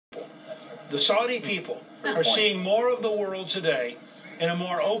The Saudi people are seeing more of the world today in a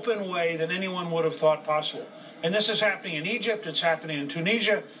more open way than anyone would have thought possible. And this is happening in Egypt, it's happening in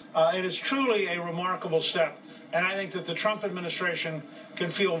Tunisia. It is truly a remarkable step. And I think that the Trump administration can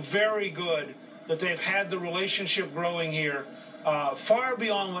feel very good that they've had the relationship growing here far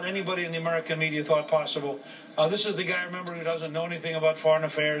beyond what anybody in the American media thought possible. This is the guy, remember, who doesn't know anything about foreign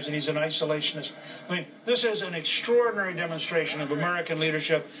affairs, and he's an isolationist. I mean, this is an extraordinary demonstration of American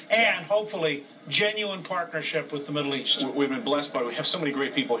leadership and, hopefully, genuine partnership with the Middle East. We've been blessed by, we have so many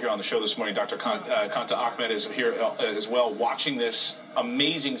great people here on the show this morning. Dr. Kanta Ahmed is here as well, watching this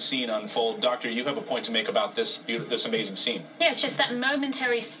amazing scene unfold. Doctor, you have a point to make about this amazing scene. Yeah, it's just that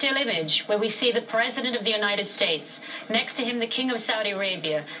momentary still image where we see the President of the United States, next to him the King of Saudi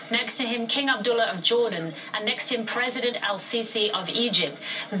Arabia, next to him King Abdullah of Jordan, and next to him President al-Sisi of Egypt.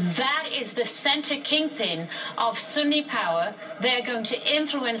 That is the center kingpin of Sunni power. They're going to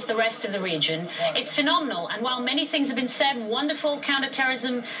influence the rest of the region. It's phenomenal. And while many things have been said, wonderful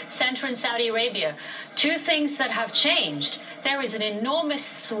counterterrorism center in Saudi Arabia, two things that have changed. There is an enormous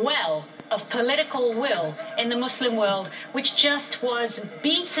swell of political will in the Muslim world, which just was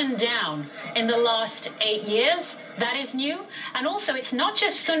beaten down in the last 8 years. That is new. And also, it's not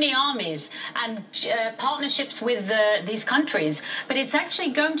just Sunni armies and partnerships with these countries, but it's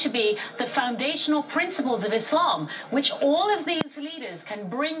actually going to be the foundational principles of Islam, which all of these leaders can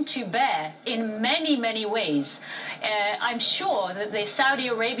bring to bear in many, many ways. I'm sure that the Saudi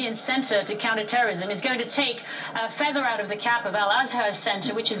Arabian Center to Counterterrorism is going to take a feather out of the cap of Al-Azhar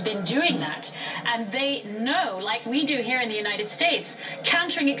Center, which has been doing that. And they know, like we do here in the United States,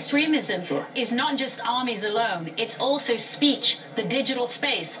 countering extremism is not just armies alone. It's also speech, the digital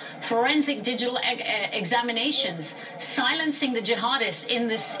space, forensic digital examinations, silencing the jihadists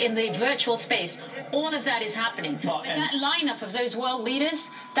in the virtual space. All of that is happening. But that lineup of those world leaders,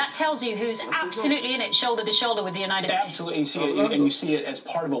 that tells you who's absolutely in it, shoulder to shoulder with the United States. Absolutely, you see it, and you see it as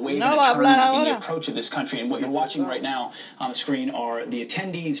part of a wave and a turn in the approach of this country. And what you're watching right now on the screen are the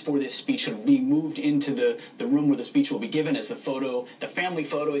attendees for this speech sort of being moved into the room where the speech will be given as the family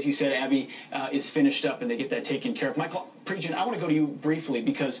photo, as you said, Abby, is finished up and they get that taken care of. Michael Prejean, I want to go to you briefly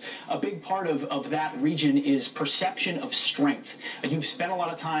because a big part of that region is perception of strength. You've spent a lot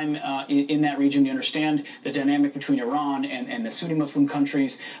of time in that region. You understand the dynamic between Iran and the Sunni Muslim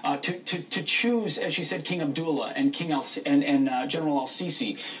countries. To choose, as you said, King Abdullah and General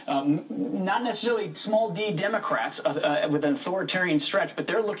al-Sisi, not necessarily small d Democrats with an authoritarian stretch, but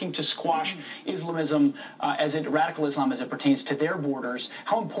they're looking to squash Islamism, radical Islam as it pertains to their borders.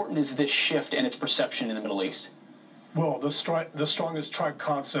 How important is this shift and its perception in the Middle East? Well, the strongest tribe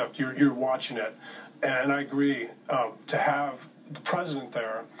concept, you're watching it. And I agree, to have the president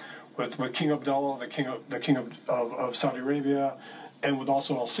there with King Abdullah, the king of Saudi Arabia, and with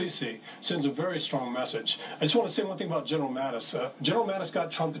also al-Sisi, sends a very strong message. I just want to say one thing about General Mattis. General Mattis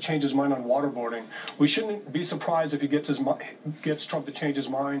got Trump to change his mind on waterboarding. We shouldn't be surprised if he gets Trump to change his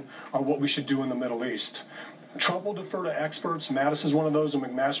mind on what we should do in the Middle East. Trump will defer to experts. Mattis is one of those, and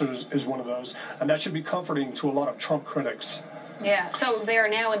McMaster is one of those, and that should be comforting to a lot of Trump critics. Yeah, so they are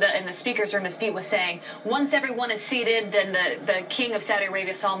now in the speaker's room, as Pete was saying. Once everyone is seated, then the King of Saudi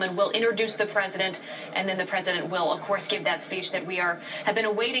Arabia, Salman, will introduce the president, and then the president will, of course, give that speech that we have been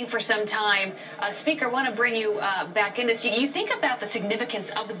awaiting for some time. Speaker, I want to bring you back into this. You think about the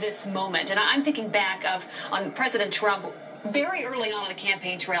significance of this moment, and I'm thinking back on President Trump. Very early on in the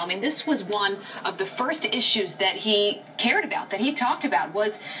campaign trail, I mean, this was one of the first issues that he cared about, that he talked about,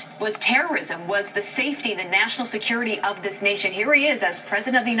 was terrorism, was the safety, the national security of this nation. Here he is as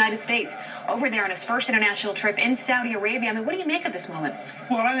President of the United States over there on his first international trip in Saudi Arabia. I mean, what do you make of this moment?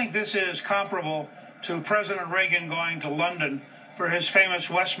 Well, I think this is comparable to President Reagan going to London for his famous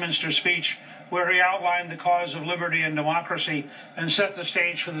Westminster speech, where he outlined the cause of liberty and democracy and set the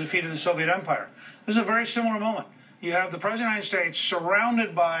stage for the defeat of the Soviet Empire. This is a very similar moment. You have the President of the United States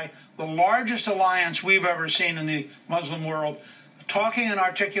surrounded by the largest alliance we've ever seen in the Muslim world, talking and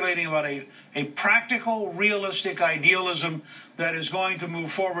articulating about a practical, realistic idealism that is going to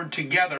move forward together.